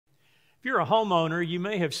If you're a homeowner, you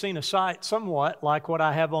may have seen a site somewhat like what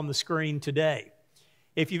I have on the screen today.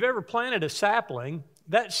 If you've ever planted a sapling,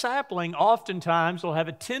 that sapling oftentimes will have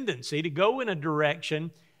a tendency to go in a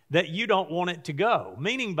direction that you don't want it to go,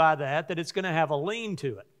 meaning by that it's going to have a lean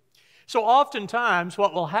to it. So oftentimes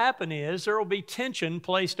what will happen is there will be tension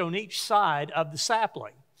placed on each side of the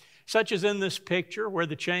sapling, such as in this picture where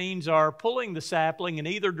the chains are pulling the sapling in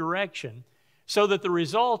either direction so that the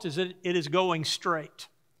result is that it is going straight.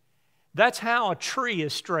 That's how a tree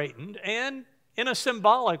is straightened, and in a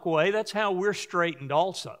symbolic way, that's how we're straightened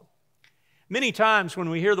also. Many times when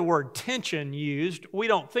we hear the word tension used, we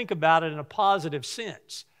don't think about it in a positive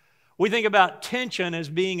sense. We think about tension as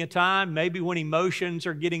being a time maybe when emotions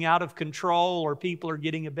are getting out of control or people are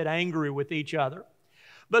getting a bit angry with each other.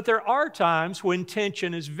 But there are times when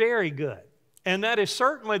tension is very good, and that is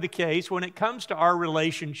certainly the case when it comes to our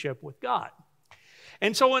relationship with God.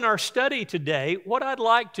 And so in our study today, what I'd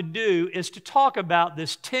like to do is to talk about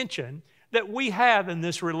this tension that we have in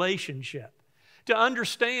this relationship, to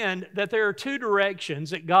understand that there are two directions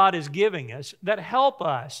that God is giving us that help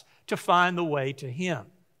us to find the way to Him.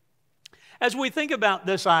 As we think about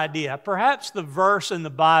this idea, perhaps the verse in the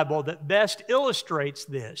Bible that best illustrates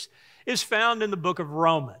this is found in the book of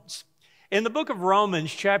Romans. In the book of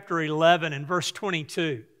Romans, chapter 11 and verse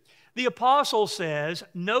 22, the apostle says,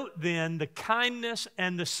 "Note then the kindness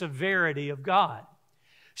and the severity of God."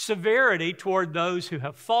 Severity toward those who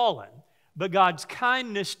have fallen, but God's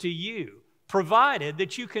kindness to you, provided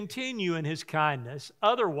that you continue in His kindness.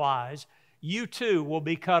 Otherwise, you too will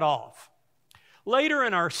be cut off. Later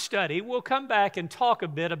in our study, we'll come back and talk a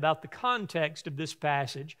bit about the context of this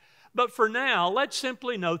passage. But for now, let's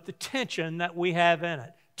simply note the tension that we have in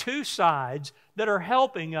it. Two sides that are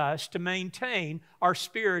helping us to maintain our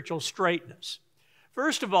spiritual straightness.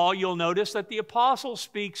 First of all, you'll notice that the apostle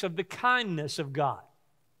speaks of the kindness of God.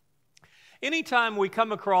 Anytime we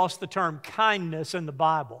come across the term kindness in the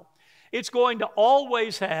Bible, it's going to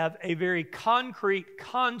always have a very concrete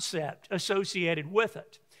concept associated with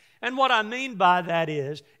it. And what I mean by that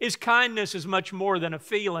is kindness is much more than a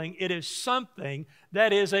feeling. It is something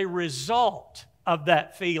that is a result of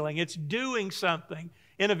that feeling. It's doing something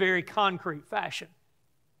in a very concrete fashion.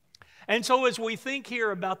 And so as we think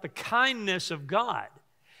here about the kindness of God,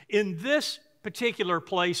 in this particular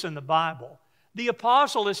place in the Bible, the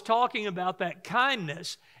apostle is talking about that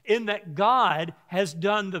kindness in that God has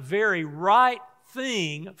done the very right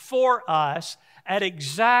thing for us at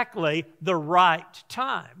exactly the right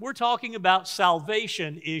time. We're talking about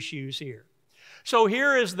salvation issues here. So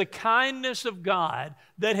here is the kindness of God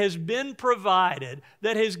that has been provided,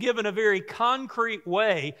 that has given a very concrete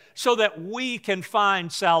way so that we can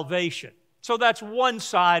find salvation. So that's one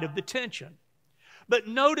side of the tension. But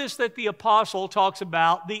notice that the apostle talks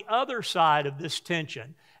about the other side of this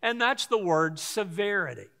tension, and that's the word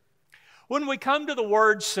severity. When we come to the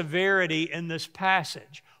word severity in this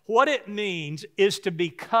passage, what it means is to be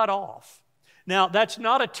cut off. Now, that's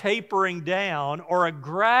not a tapering down or a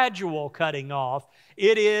gradual cutting off.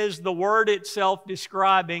 It is the word itself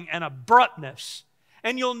describing an abruptness.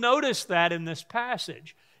 And you'll notice that in this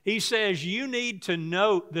passage. He says you need to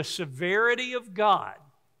note the severity of God.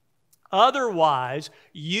 Otherwise,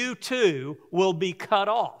 you too will be cut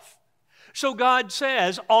off. So God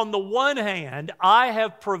says, on the one hand, I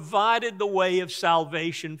have provided the way of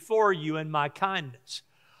salvation for you in my kindness.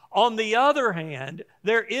 On the other hand,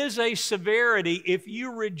 there is a severity. If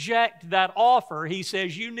you reject that offer, he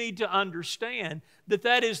says you need to understand that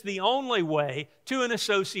that is the only way to an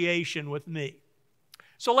association with me.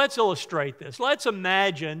 So let's illustrate this. Let's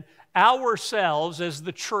imagine ourselves as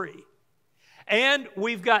the tree. And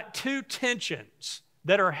we've got two tensions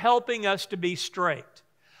that are helping us to be straight.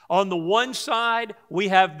 On the one side, we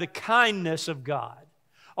have the kindness of God.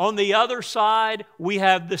 On the other side, we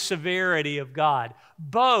have the severity of God.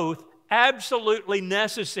 Both absolutely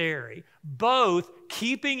necessary. Both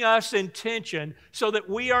keeping us in tension so that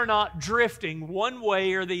we are not drifting one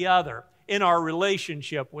way or the other in our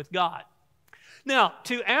relationship with God. Now,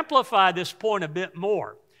 to amplify this point a bit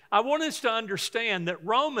more, I want us to understand that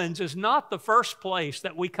Romans is not the first place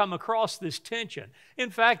that we come across this tension. In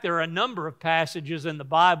fact, there are a number of passages in the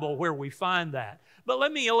Bible where we find that. But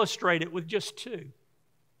let me illustrate it with just two.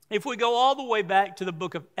 If we go all the way back to the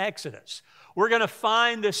book of Exodus, we're going to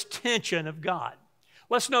find this tension of God.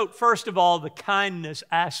 Let's note, first of all, the kindness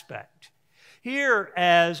aspect. Here,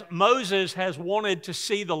 as Moses has wanted to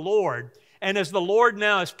see the Lord, and as the Lord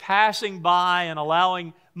now is passing by and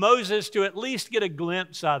allowing Moses to at least get a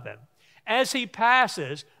glimpse of him, as he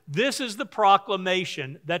passes, this is the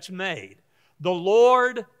proclamation that's made. The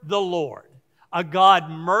Lord, a God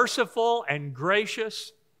merciful and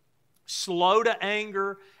gracious, slow to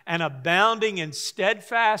anger, and abounding in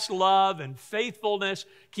steadfast love and faithfulness,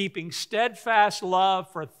 keeping steadfast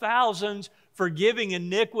love for thousands, forgiving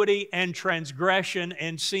iniquity and transgression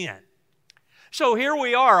and sin. So here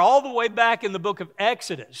we are, all the way back in the book of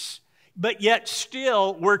Exodus, but yet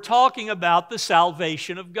still we're talking about the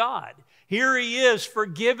salvation of God. Here He is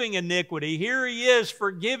forgiving iniquity. Here He is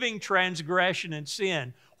forgiving transgression and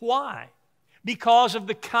sin. Why? Because of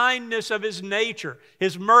the kindness of His nature,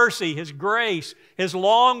 His mercy, His grace, His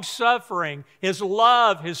long-suffering, His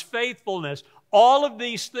love, His faithfulness. All of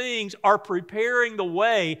these things are preparing the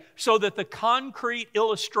way so that the concrete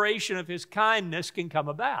illustration of His kindness can come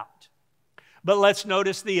about. But let's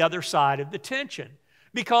notice the other side of the tension,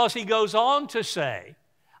 because He goes on to say,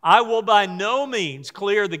 I will by no means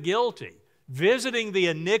clear the guilty, visiting the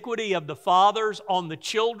iniquity of the fathers on the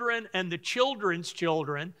children and the children's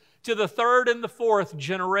children, to the third and the fourth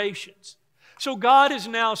generations. So God is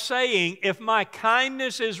now saying, if my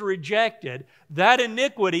kindness is rejected, that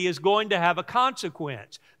iniquity is going to have a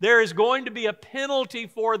consequence. There is going to be a penalty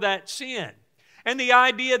for that sin. And the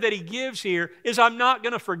idea that He gives here is, I'm not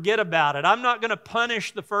going to forget about it. I'm not going to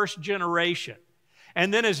punish the first generation.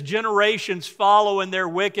 And then as generations follow in their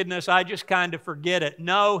wickedness, I just kind of forget it.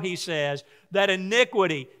 No, He says, that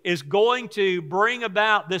iniquity is going to bring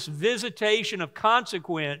about this visitation of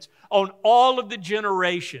consequence on all of the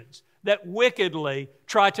generations that wickedly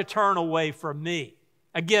try to turn away from Me.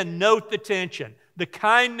 Again, note the tension. The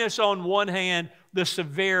kindness on one hand, the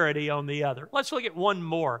severity on the other. Let's look at one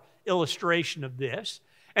more illustration of this.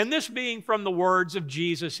 And this being from the words of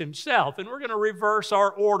Jesus Himself. And we're going to reverse our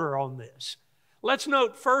order on this. Let's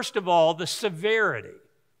note, first of all, the severity.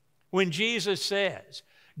 When Jesus says,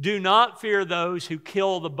 do not fear those who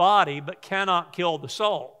kill the body but cannot kill the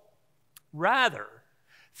soul. Rather,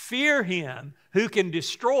 fear Him who can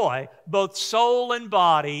destroy both soul and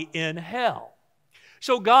body in hell.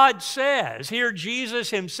 So God says, here Jesus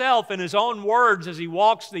Himself in His own words as He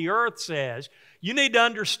walks the earth says, you need to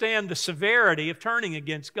understand the severity of turning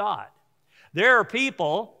against God. There are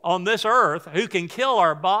people on this earth who can kill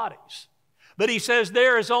our bodies. But He says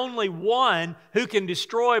there is only one who can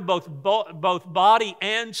destroy both body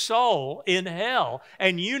and soul in hell.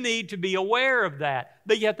 And you need to be aware of that.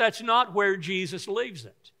 But yet that's not where Jesus leaves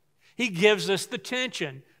it. He gives us the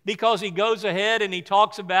tension because He goes ahead and He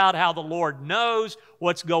talks about how the Lord knows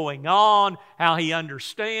what's going on, how He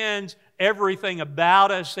understands everything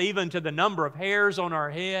about us, even to the number of hairs on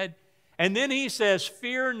our head. And then He says,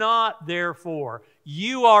 fear not, therefore,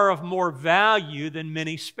 you are of more value than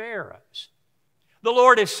many sparrows. The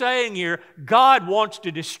Lord is saying here, God wants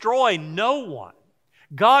to destroy no one.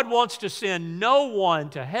 God wants to send no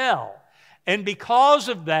one to hell. And because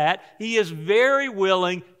of that, He is very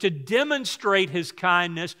willing to demonstrate His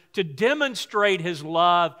kindness, to demonstrate His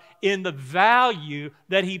love in the value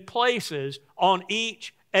that He places on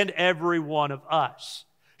each and every one of us.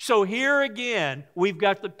 So here again, we've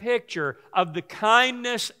got the picture of the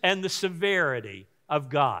kindness and the severity of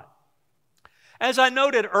God. As I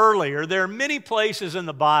noted earlier, there are many places in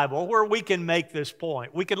the Bible where we can make this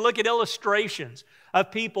point. We can look at illustrations of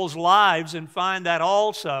people's lives and find that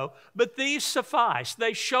also, but these suffice.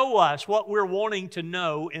 They show us what we're wanting to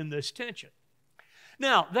know in this tension.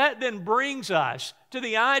 Now, that then brings us to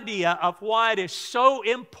the idea of why it is so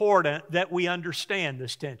important that we understand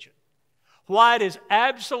this tension. Why it is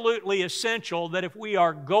absolutely essential that if we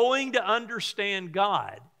are going to understand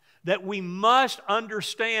God, that we must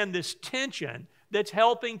understand this tension that's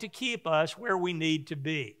helping to keep us where we need to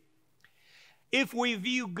be. If we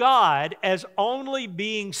view God as only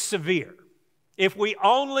being severe, if we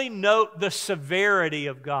only note the severity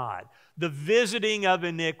of God, the visiting of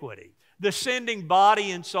iniquity, the sending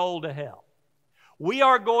body and soul to hell, we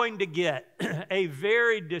are going to get a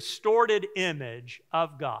very distorted image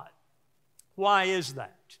of God. Why is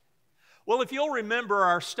that? Well, if you'll remember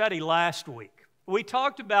our study last week, we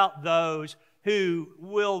talked about those who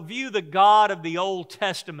will view the God of the Old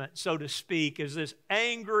Testament, so to speak, as this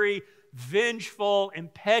angry, vengeful,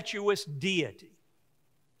 impetuous deity.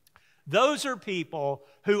 Those are people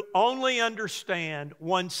who only understand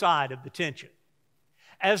one side of the tension.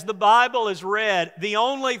 As the Bible is read, the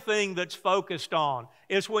only thing that's focused on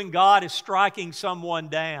is when God is striking someone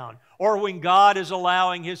down, or when God is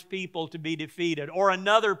allowing His people to be defeated, or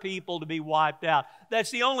another people to be wiped out.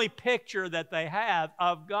 That's the only picture that they have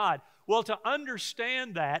of God. Well, to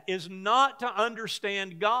understand that is not to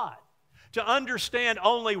understand God. To understand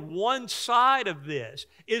only one side of this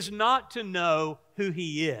is not to know who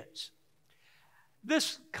He is.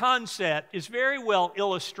 This concept is very well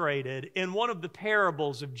illustrated in one of the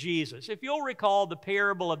parables of Jesus. If you'll recall the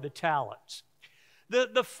parable of the talents,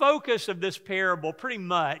 The focus of this parable pretty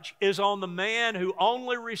much is on the man who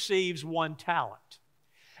only receives one talent.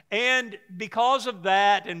 And because of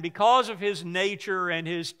that, and because of his nature and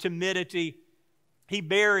his timidity, he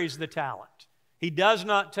buries the talent. He does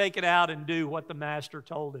not take it out and do what the master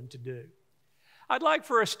told him to do. I'd like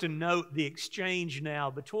for us to note the exchange now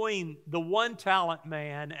between the one talent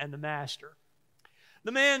man and the master.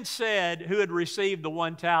 The man said, who had received the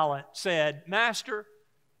one talent, said, "Master,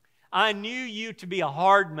 I knew you to be a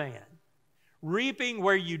hard man, reaping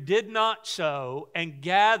where you did not sow and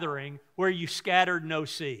gathering where you scattered no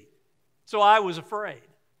seed. So I was afraid,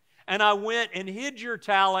 and I went and hid your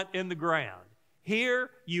talent in the ground. Here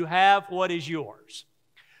you have what is yours."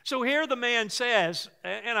 So here the man says,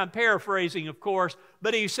 and I'm paraphrasing, of course,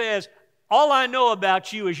 but he says, all I know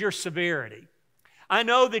about you is your severity. I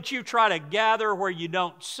know that you try to gather where you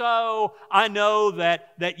don't sow. I know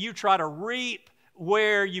that you try to reap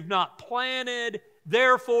where you've not planted.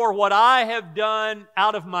 Therefore, what I have done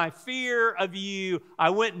out of my fear of you, I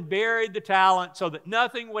went and buried the talent so that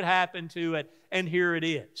nothing would happen to it, and here it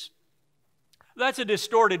is. That's a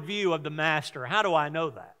distorted view of the master. How do I know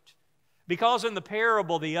that? Because in the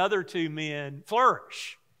parable, the other two men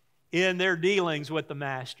flourish in their dealings with the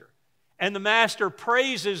master, and the master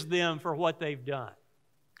praises them for what they've done.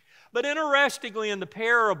 But interestingly, in the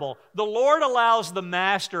parable, the Lord allows the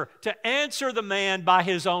master to answer the man by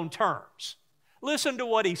his own terms. Listen to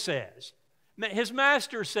what he says. His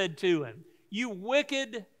master said to him, "You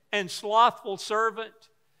wicked and slothful servant,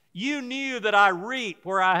 you knew that I reap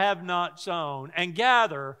where I have not sown and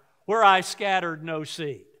gather where I scattered no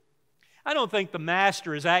seed." I don't think the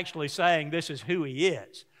master is actually saying this is who he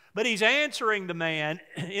is, but he's answering the man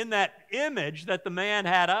in that image that the man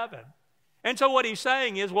had of him. And so what he's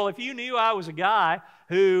saying is, well, if you knew I was a guy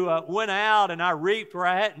who went out and I reaped where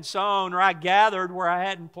I hadn't sown, or I gathered where I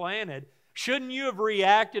hadn't planted, shouldn't you have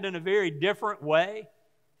reacted in a very different way?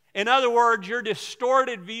 In other words, your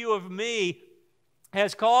distorted view of me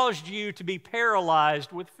has caused you to be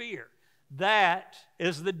paralyzed with fear. That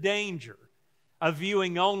is the danger of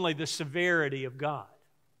viewing only the severity of God.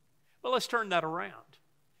 But let's turn that around.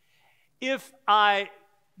 If I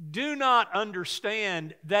do not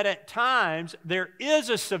understand that at times there is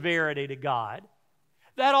a severity to God,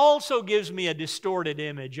 that also gives me a distorted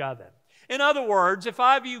image of Him. In other words, if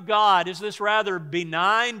I view God as this rather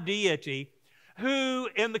benign deity who,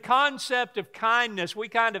 in the concept of kindness, we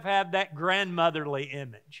kind of have that grandmotherly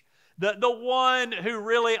image. The one who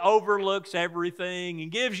really overlooks everything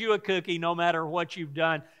and gives you a cookie no matter what you've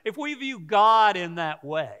done. If we view God in that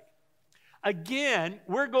way, again,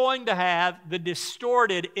 we're going to have the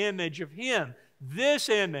distorted image of Him. This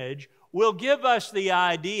image will give us the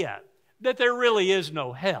idea that there really is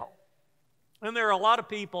no hell. And there are a lot of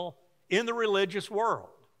people in the religious world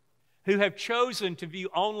who have chosen to view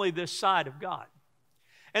only this side of God.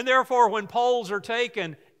 And therefore, when polls are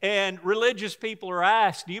taken and religious people are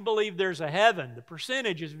asked, do you believe there's a heaven? The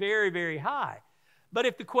percentage is very, very high. But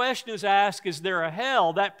if the question is asked, is there a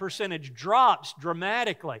hell? That percentage drops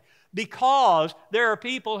dramatically because there are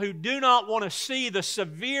people who do not want to see the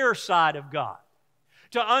severe side of God,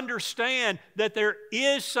 to understand that there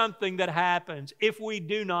is something that happens if we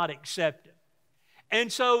do not accept it.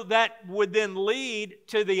 And so that would then lead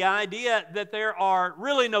to the idea that there are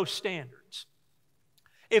really no standards.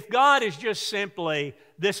 If God is just simply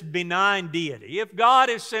this benign deity, if God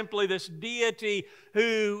is simply this deity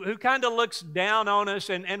who kind of looks down on us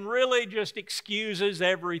and really just excuses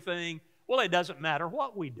everything, well, it doesn't matter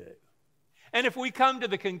what we do. And if we come to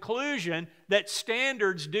the conclusion that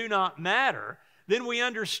standards do not matter, then we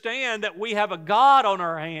understand that we have a God on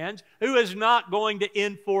our hands who is not going to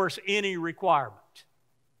enforce any requirement.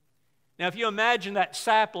 Now, if you imagine that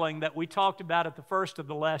sapling that we talked about at the first of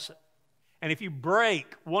the lesson, and if you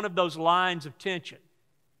break one of those lines of tension,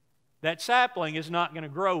 that sapling is not going to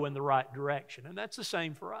grow in the right direction. And that's the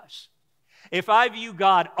same for us. If I view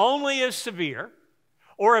God only as severe,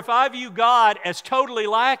 or if I view God as totally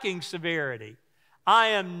lacking severity, I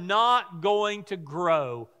am not going to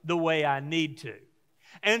grow the way I need to.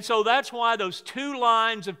 And so that's why those two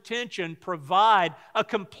lines of tension provide a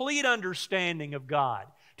complete understanding of God,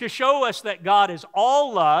 to show us that God is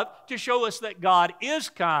all love, to show us that God is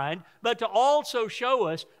kind, but to also show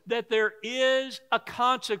us that there is a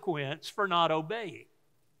consequence for not obeying.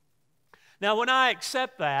 Now, when I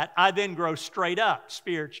accept that, I then grow straight up,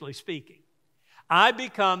 spiritually speaking. I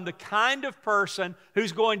become the kind of person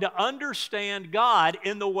who's going to understand God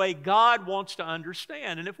in the way God wants to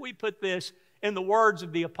understand. And if we put this in the words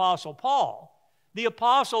of the Apostle Paul, the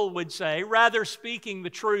apostle would say, rather speaking the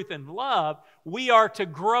truth in love, we are to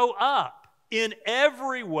grow up in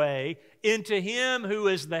every way into Him who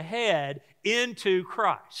is the head, into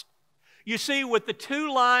Christ. You see, with the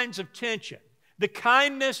two lines of tension, the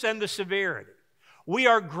kindness and the severity, we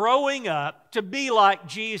are growing up to be like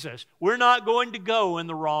Jesus. We're not going to go in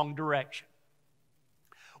the wrong direction.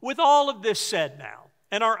 With all of this said now,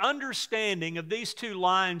 and our understanding of these two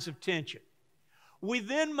lines of tension, we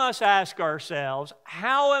then must ask ourselves,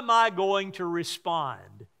 how am I going to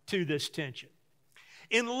respond to this tension?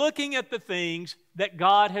 In looking at the things that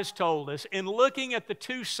God has told us, in looking at the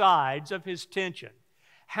two sides of His tension,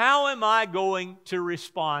 how am I going to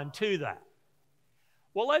respond to that?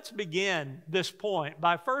 Well, let's begin this point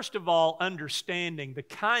by first of all understanding the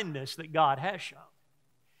kindness that God has shown.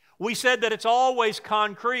 We said that it's always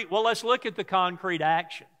concrete. Well, let's look at the concrete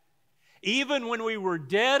action. Even when we were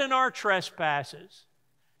dead in our trespasses,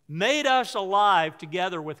 made us alive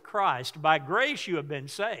together with Christ. By grace you have been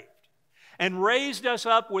saved, and raised us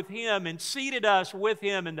up with Him and seated us with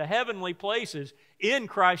Him in the heavenly places in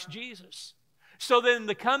Christ Jesus. So that in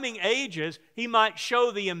the coming ages He might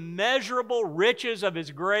show the immeasurable riches of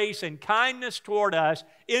His grace and kindness toward us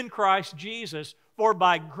in Christ Jesus. For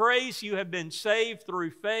by grace you have been saved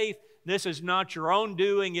through faith. This is not your own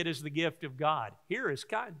doing, it is the gift of God. Here is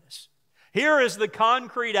kindness. Here is the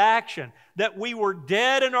concrete action that we were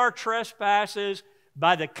dead in our trespasses.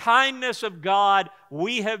 By the kindness of God,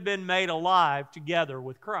 we have been made alive together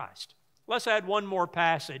with Christ. Let's add one more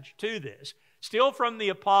passage to this. Still from the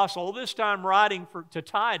apostle, this time writing to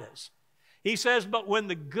Titus. He says, "But when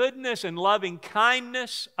the goodness and loving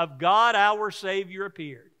kindness of God our Savior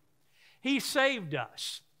appeared, He saved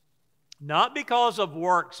us, not because of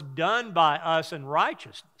works done by us in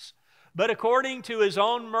righteousness, but according to His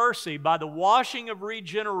own mercy by the washing of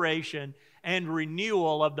regeneration and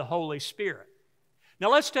renewal of the Holy Spirit."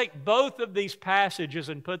 Now let's take both of these passages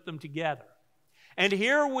and put them together. And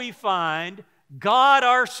here we find God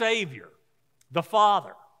our Savior, the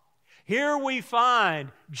Father. Here we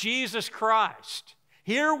find Jesus Christ.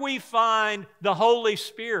 Here we find the Holy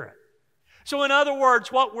Spirit. So in other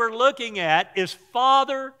words, what we're looking at is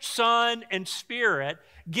Father, Son, and Spirit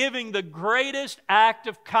giving the greatest act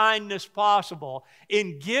of kindness possible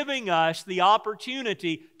in giving us the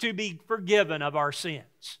opportunity to be forgiven of our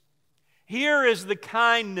sins. Here is the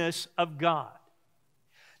kindness of God.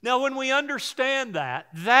 Now, when we understand that,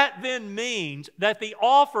 that then means that the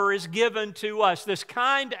offer is given to us. This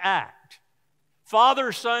kind act,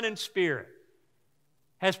 Father, Son, and Spirit,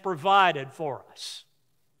 has provided for us.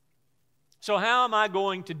 So how am I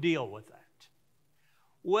going to deal with that?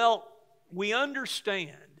 Well, we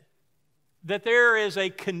understand that there is a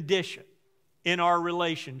condition in our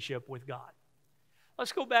relationship with God.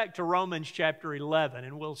 Let's go back to Romans chapter 11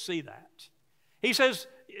 and we'll see that. He says,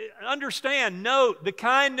 understand, note the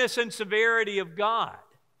kindness and severity of God.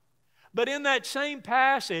 But in that same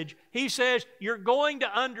passage, he says, you're going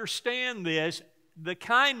to understand this, the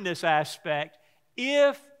kindness aspect,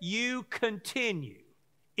 if you continue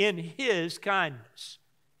in His kindness.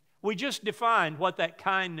 We just defined what that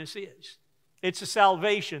kindness is. It's a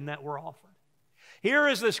salvation that we're offered. Here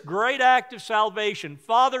is this great act of salvation,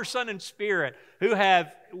 Father, Son, and Spirit, who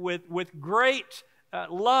have, with great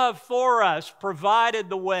love for us, provided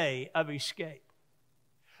the way of escape.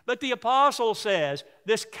 But the apostle says,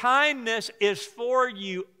 this kindness is for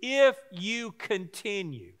you if you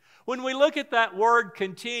continue. When we look at that word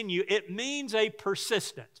continue, it means a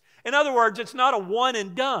persistence. In other words, it's not a one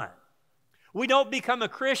and done. We don't become a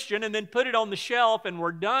Christian and then put it on the shelf and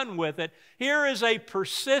we're done with it. Here is a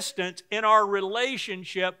persistence in our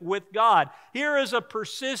relationship with God. Here is a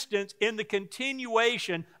persistence in the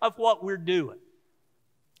continuation of what we're doing.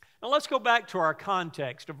 Now let's go back to our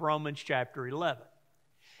context of Romans chapter 11.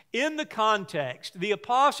 In the context, the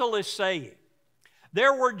apostle is saying,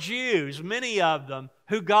 there were Jews, many of them,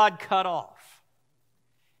 who God cut off.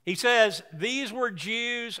 He says, these were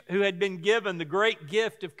Jews who had been given the great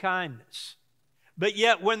gift of kindness. But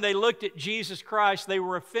yet when they looked at Jesus Christ, they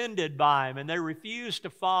were offended by Him and they refused to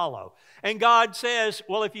follow. And God says,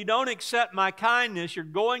 well, if you don't accept my kindness, you're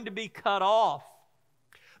going to be cut off.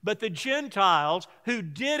 But the Gentiles who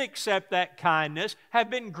did accept that kindness have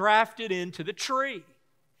been grafted into the tree.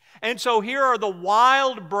 And so here are the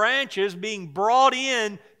wild branches being brought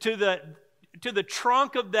in to the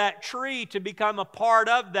trunk of that tree to become a part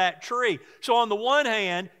of that tree. So on the one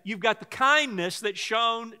hand, you've got the kindness that's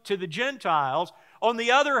shown to the Gentiles. On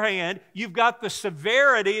the other hand, you've got the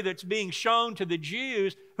severity that's being shown to the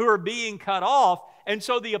Jews who are being cut off. And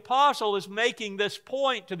so the apostle is making this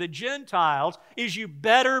point to the Gentiles, is you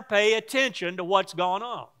better pay attention to what's going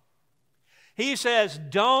on. He says,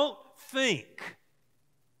 don't think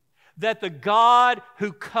that the God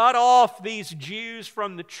who cut off these Jews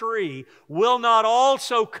from the tree will not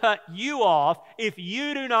also cut you off if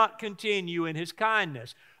you do not continue in His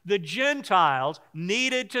kindness. The Gentiles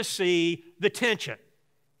needed to see the tension.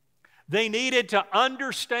 They needed to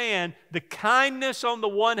understand the kindness on the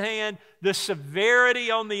one hand, the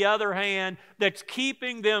severity on the other hand, that's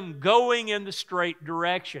keeping them going in the straight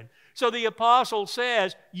direction. So the apostle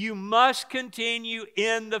says, you must continue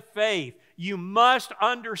in the faith. You must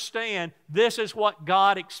understand this is what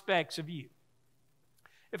God expects of you.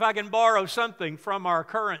 If I can borrow something from our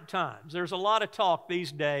current times, there's a lot of talk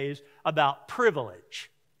these days about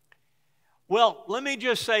privilege. Well, let me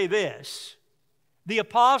just say this. The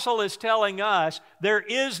apostle is telling us there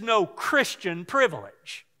is no Christian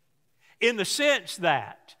privilege in the sense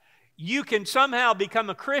that you can somehow become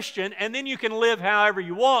a Christian and then you can live however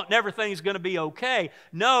you want and everything's going to be okay.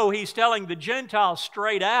 No, he's telling the Gentiles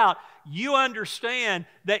straight out, you understand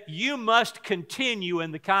that you must continue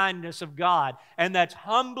in the kindness of God, and that's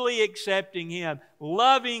humbly accepting Him,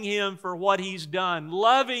 loving Him for what He's done,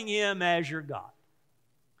 loving Him as your God.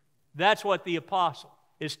 That's what the apostle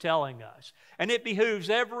is telling us. And it behooves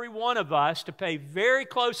every one of us to pay very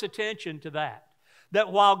close attention to that.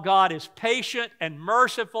 That while God is patient and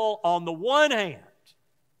merciful on the one hand,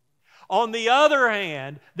 on the other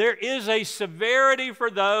hand, there is a severity for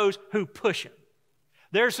those who push Him.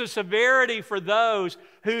 There's a severity for those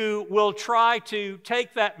who will try to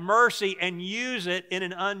take that mercy and use it in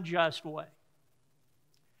an unjust way.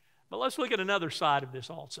 But let's look at another side of this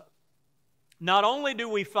also. Not only do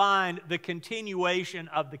we find the continuation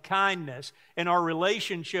of the kindness in our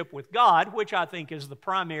relationship with God, which I think is the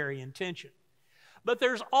primary intention, but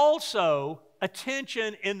there's also a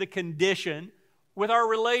tension in the condition with our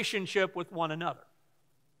relationship with one another.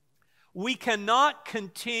 We cannot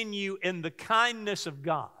continue in the kindness of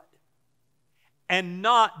God and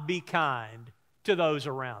not be kind to those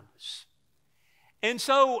around us. And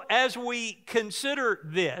so, as we consider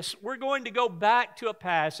this, we're going to go back to a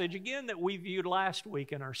passage, again, that we viewed last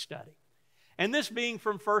week in our study. And this being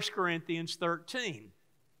from 1 Corinthians 13,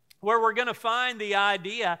 where we're going to find the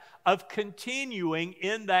idea of continuing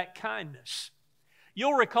in that kindness.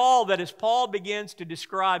 You'll recall that as Paul begins to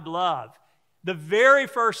describe love, the very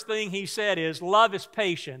first thing he said is, love is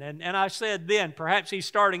patient. And I said then, perhaps he's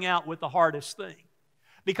starting out with the hardest thing.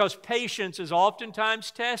 Because patience is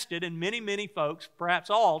oftentimes tested, and many folks,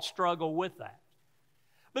 perhaps all, struggle with that.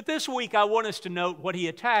 But this week I want us to note what he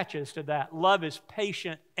attaches to that. Love is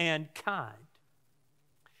patient and kind.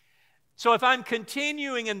 So if I'm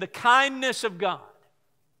continuing in the kindness of God,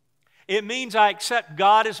 it means I accept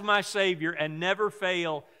God as my Savior and never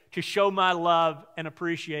fail to show my love and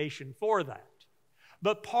appreciation for that.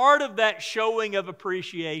 But part of that showing of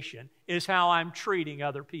appreciation is how I'm treating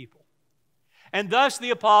other people. And thus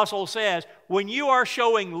the apostle says, when you are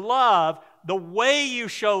showing love, the way you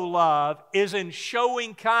show love is in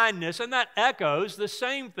showing kindness. And that echoes the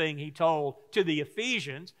same thing he told to the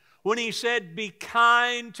Ephesians when he said, be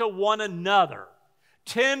kind to one another,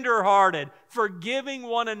 tender-hearted, forgiving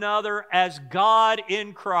one another as God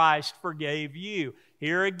in Christ forgave you.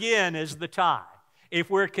 Here again is the tie. If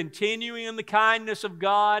we're continuing in the kindness of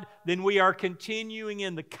God, then we are continuing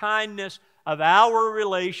in the kindness of our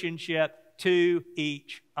relationship to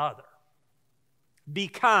each other. Be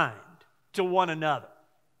kind to one another.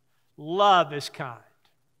 Love is kind.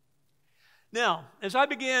 Now, as I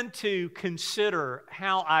begin to consider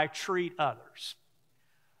how I treat others,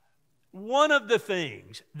 one of the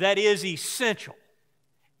things that is essential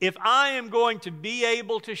if I am going to be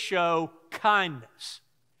able to show kindness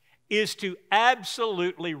is to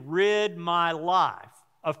absolutely rid my life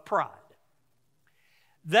of pride.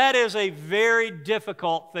 That is a very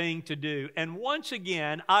difficult thing to do. And once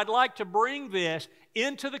again, I'd like to bring this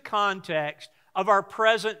into the context of our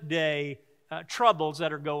present day troubles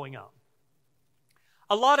that are going on.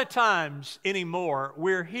 A lot of times anymore,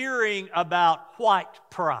 we're hearing about white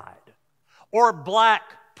pride, or black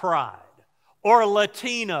pride, or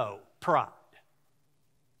Latino pride.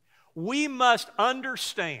 We must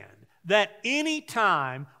understand that any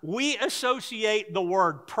time we associate the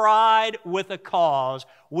word pride with a cause,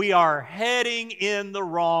 we are heading in the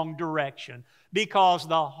wrong direction, because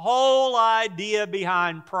the whole idea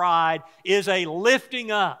behind pride is a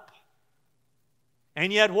lifting up.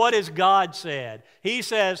 And yet what has God said? He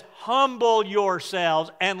says, humble yourselves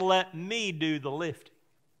and let me do the lifting.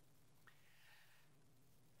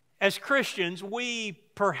 As Christians, we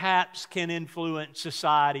perhaps can influence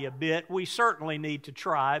society a bit. We certainly need to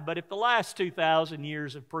try, but if the last 2,000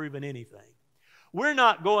 years have proven anything, we're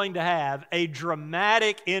not going to have a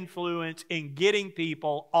dramatic influence in getting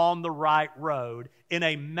people on the right road in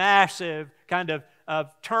a massive kind of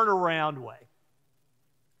turnaround way.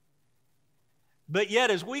 But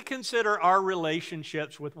yet, as we consider our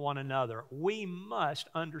relationships with one another, we must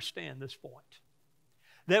understand this point.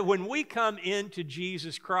 That when we come into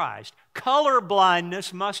Jesus Christ, color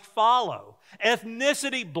blindness must follow.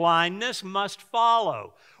 Ethnicity blindness must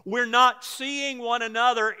follow. We're not seeing one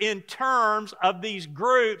another in terms of these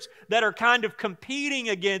groups that are kind of competing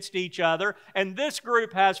against each other, and this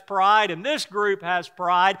group has pride, and this group has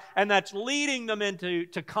pride, and that's leading them into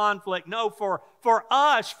conflict. No, for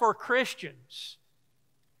us, for Christians,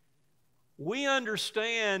 we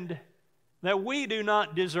understand that we do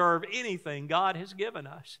not deserve anything God has given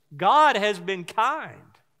us. God has been kind.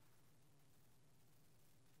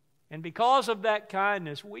 And because of that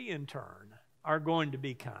kindness, we in turn are going to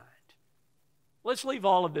be kind. Let's leave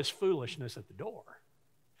all of this foolishness at the door.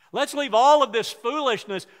 Let's leave all of this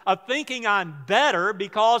foolishness of thinking I'm better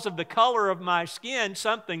because of the color of my skin,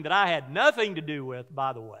 something that I had nothing to do with,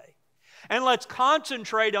 by the way. And let's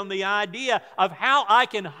concentrate on the idea of how I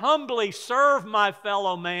can humbly serve my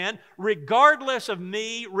fellow man, regardless of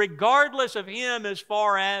me, regardless of him as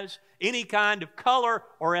far as any kind of color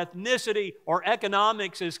or ethnicity or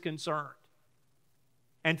economics is concerned.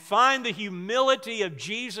 And find the humility of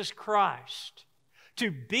Jesus Christ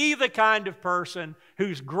to be the kind of person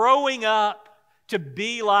who's growing up to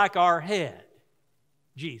be like our head,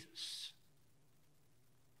 Jesus.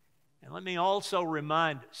 And let me also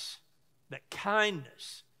remind us that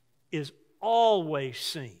kindness is always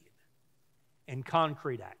seen in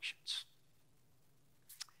concrete actions.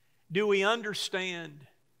 Do we understand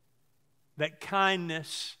that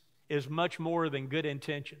kindness is much more than good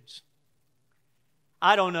intentions?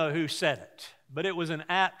 I don't know who said it, but it was an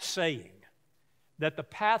apt saying that the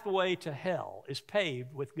pathway to hell is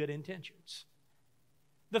paved with good intentions.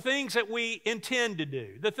 The things that we intend to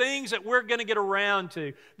do, the things that we're going to get around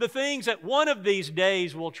to, the things that one of these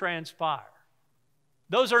days will transpire,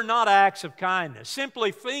 those are not acts of kindness.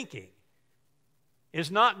 Simply thinking is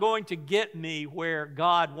not going to get me where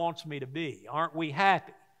God wants me to be. Aren't we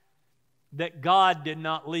happy that God did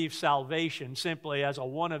not leave salvation simply as a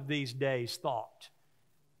one of these days thought?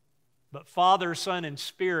 But Father, Son, and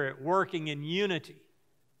Spirit working in unity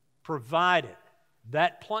provided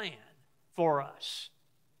that plan for us.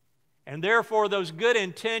 And therefore, those good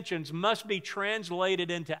intentions must be translated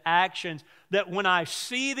into actions that when I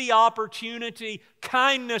see the opportunity,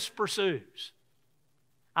 kindness pursues.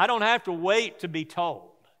 I don't have to wait to be told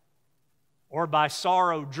or by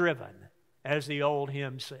sorrow driven, as the old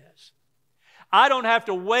hymn says. I don't have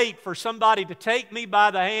to wait for somebody to take me by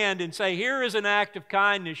the hand and say, here is an act of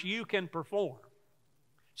kindness you can perform.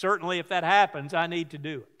 Certainly, if that happens, I need to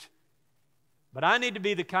do it. But I need to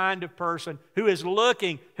be the kind of person who is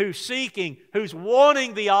looking, who's seeking, who's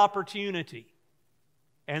wanting the opportunity,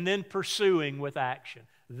 and then pursuing with action.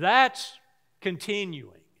 That's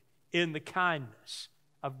continuing in the kindness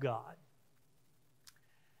of God.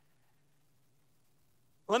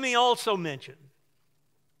 Let me also mention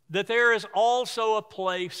that there is also a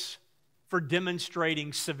place for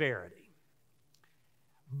demonstrating severity.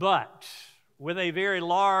 But with a very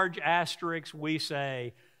large asterisk, we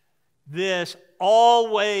say, this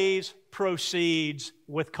always proceeds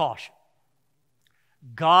with caution.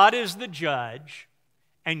 God is the judge,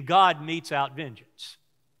 and God metes out vengeance.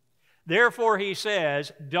 Therefore, he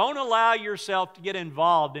says, don't allow yourself to get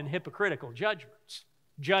involved in hypocritical judgments.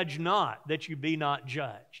 Judge not, that you be not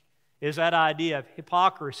judged, is that idea of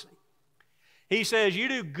hypocrisy. He says, you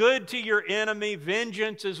do good to your enemy,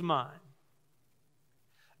 vengeance is mine.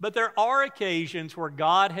 But there are occasions where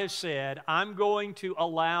God has said, I'm going to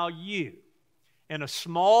allow you in a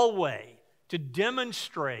small way to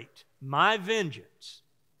demonstrate my vengeance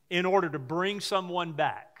in order to bring someone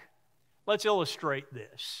back. Let's illustrate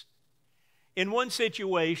this. In one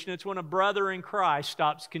situation, it's when a brother in Christ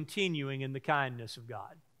stops continuing in the kindness of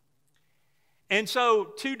God. And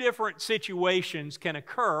so two different situations can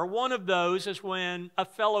occur. One of those is when a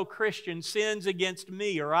fellow Christian sins against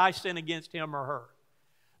me or I sin against him or her.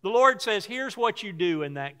 The Lord says, here's what you do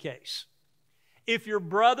in that case. If your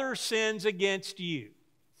brother sins against you,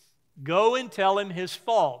 go and tell him his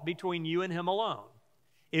fault between you and him alone.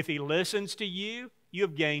 If he listens to you, you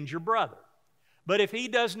have gained your brother. But if he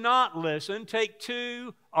does not listen, take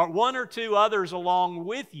two or one or two others along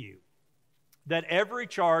with you, that every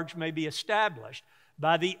charge may be established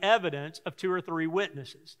by the evidence of 2 or 3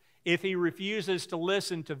 witnesses. If he refuses to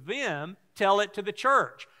listen to them, tell it to the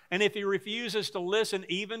church. And if he refuses to listen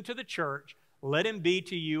even to the church, let him be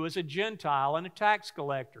to you as a Gentile and a tax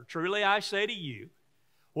collector. Truly I say to you,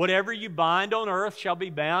 whatever you bind on earth shall be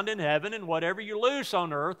bound in heaven, and whatever you loose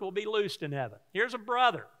on earth will be loosed in heaven. Here's a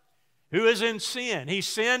brother who is in sin. He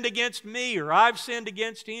sinned against me, or I've sinned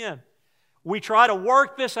against him. We try to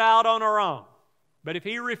work this out on our own. But if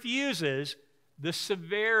he refuses, the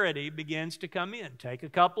severity begins to come in. Take a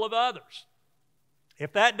couple of others.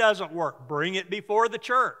 If that doesn't work, bring it before the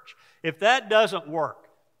church. If that doesn't work,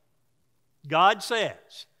 God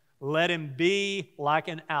says, let him be like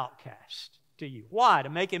an outcast to you. Why? To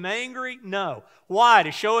make him angry? No. Why?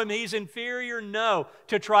 To show him he's inferior? No.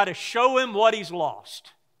 To try to show him what he's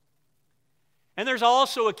lost. And there's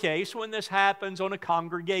also a case when this happens on a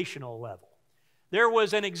congregational level. There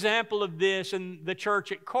was an example of this in the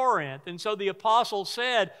church at Corinth. And so the apostle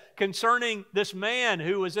said concerning this man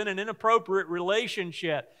who was in an inappropriate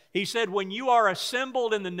relationship, he said, when you are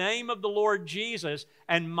assembled in the name of the Lord Jesus,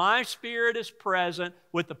 and my spirit is present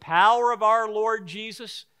with the power of our Lord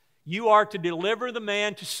Jesus, you are to deliver the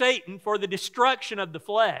man to Satan for the destruction of the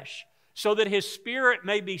flesh, so that his spirit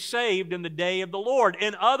may be saved in the day of the Lord.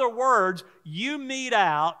 In other words, you mete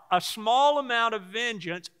out a small amount of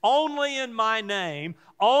vengeance only in my name,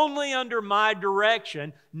 only under my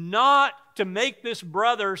direction, not to make this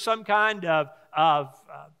brother some kind of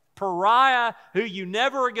pariah who you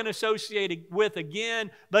never are going to associate with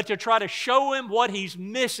again, but to try to show him what he's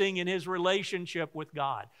missing in his relationship with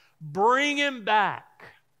God. Bring him back.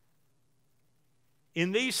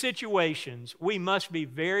 In these situations, we must be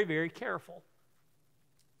very, very careful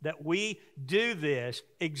that we do this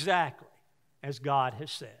exactly as God has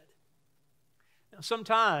said. Now,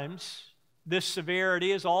 sometimes this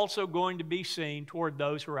severity is also going to be seen toward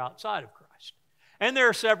those who are outside of Christ. And there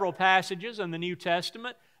are several passages in the New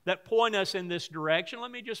Testament that point us in this direction.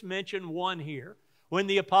 Let me just mention one here. When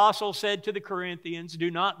the apostle said to the Corinthians, do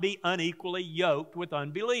not be unequally yoked with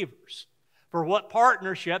unbelievers. For what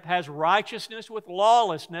partnership has righteousness with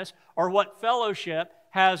lawlessness, or what fellowship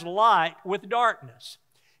has light with darkness?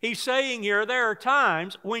 He's saying here there are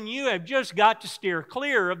times when you have just got to steer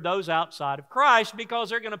clear of those outside of Christ because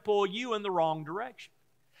they're going to pull you in the wrong direction.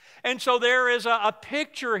 And so there is a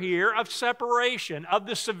picture here of separation, of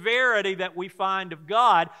the severity that we find of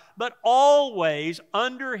God, but always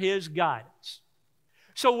under His guidance.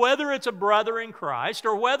 So whether it's a brother in Christ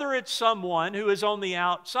or whether it's someone who is on the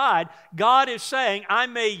outside, God is saying, I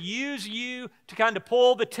may use you to kind of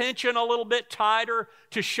pull the tension a little bit tighter,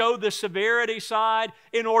 to show the severity side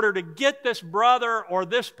in order to get this brother or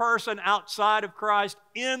this person outside of Christ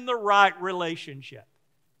in the right relationship.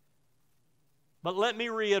 But let me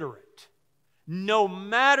reiterate, no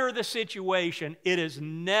matter the situation, it is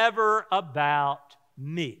never about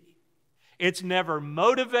me. It's never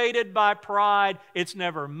motivated by pride. It's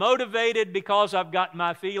never motivated because I've got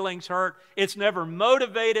my feelings hurt. It's never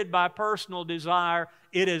motivated by personal desire.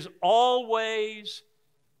 It is always,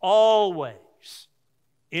 always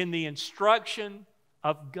in the instruction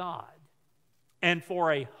of God and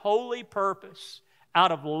for a holy purpose,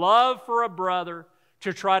 out of love for a brother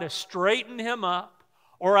to try to straighten him up,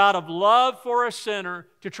 or out of love for a sinner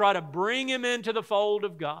to try to bring him into the fold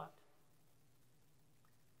of God.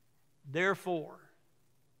 Therefore,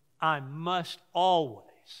 I must always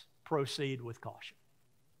proceed with caution.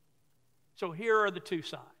 So here are the two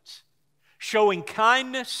sides. Showing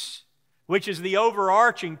kindness, which is the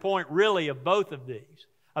overarching point really of both of these,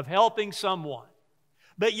 of helping someone.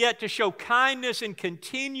 But yet to show kindness in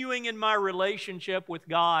continuing in my relationship with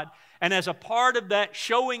God, and as a part of that,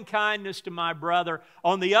 showing kindness to my brother.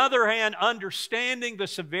 On the other hand, understanding the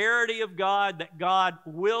severity of God, that God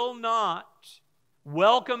will not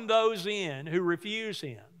welcome those in who refuse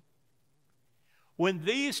Him. When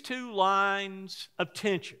these two lines of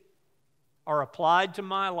tension are applied to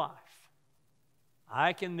my life,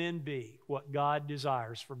 I can then be what God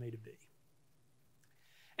desires for me to be.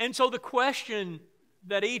 And so the question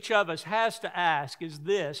that each of us has to ask is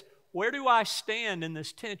this: where do I stand in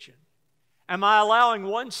this tension? Am I allowing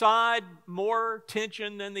one side more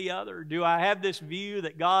tension than the other? Do I have this view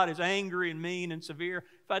that God is angry and mean and severe?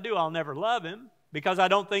 If I do, I'll never love Him, because I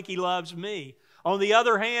don't think He loves me. On the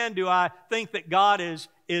other hand, do I think that God is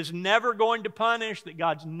never going to punish, that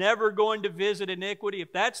God's never going to visit iniquity?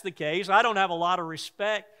 If that's the case, I don't have a lot of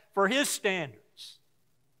respect for His standards.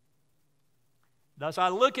 Thus, I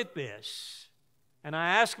look at this and I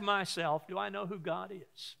ask myself, do I know who God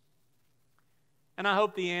is? And I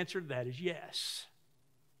hope the answer to that is yes.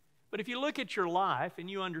 But if you look at your life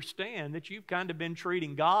and you understand that you've kind of been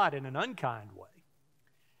treating God in an unkind way,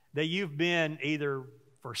 that you've been either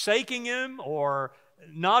forsaking Him or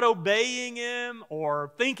not obeying Him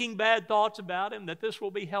or thinking bad thoughts about Him, that this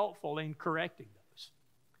will be helpful in correcting those.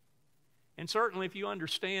 And certainly if you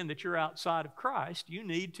understand that you're outside of Christ, you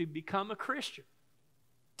need to become a Christian.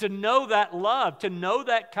 To know that love, to know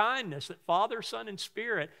that kindness that Father, Son, and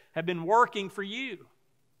Spirit have been working for you.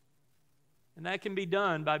 And that can be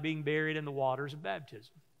done by being buried in the waters of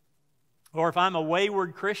baptism. Or if I'm a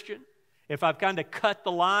wayward Christian, if I've kind of cut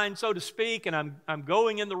the line, so to speak, and I'm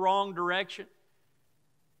going in the wrong direction,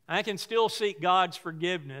 I can still seek God's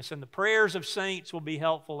forgiveness, and the prayers of saints will be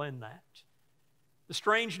helpful in that. The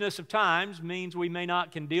strangeness of times means we may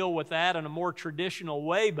not can deal with that in a more traditional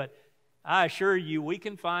way, but I assure you we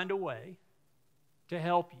can find a way to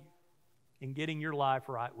help you in getting your life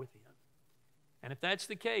right with Him. And if that's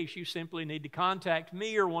the case, you simply need to contact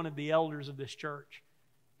me or one of the elders of this church,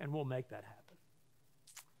 and we'll make that happen.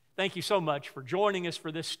 Thank you so much for joining us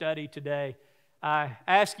for this study today. I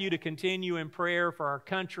ask you to continue in prayer for our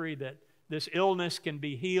country, that this illness can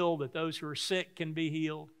be healed, that those who are sick can be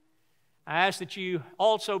healed. I ask that you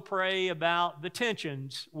also pray about the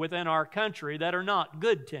tensions within our country that are not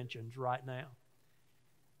good tensions right now.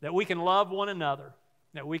 That we can love one another,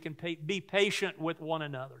 that we can be patient with one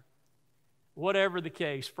another. Whatever the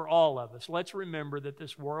case, for all of us, let's remember that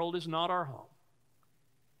this world is not our home.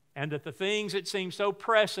 And that the things that seem so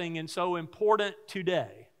pressing and so important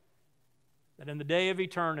today, that in the day of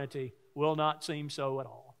eternity will not seem so at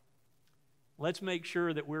all. Let's make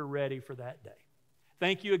sure that we're ready for that day.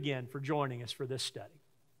 Thank you again for joining us for this study.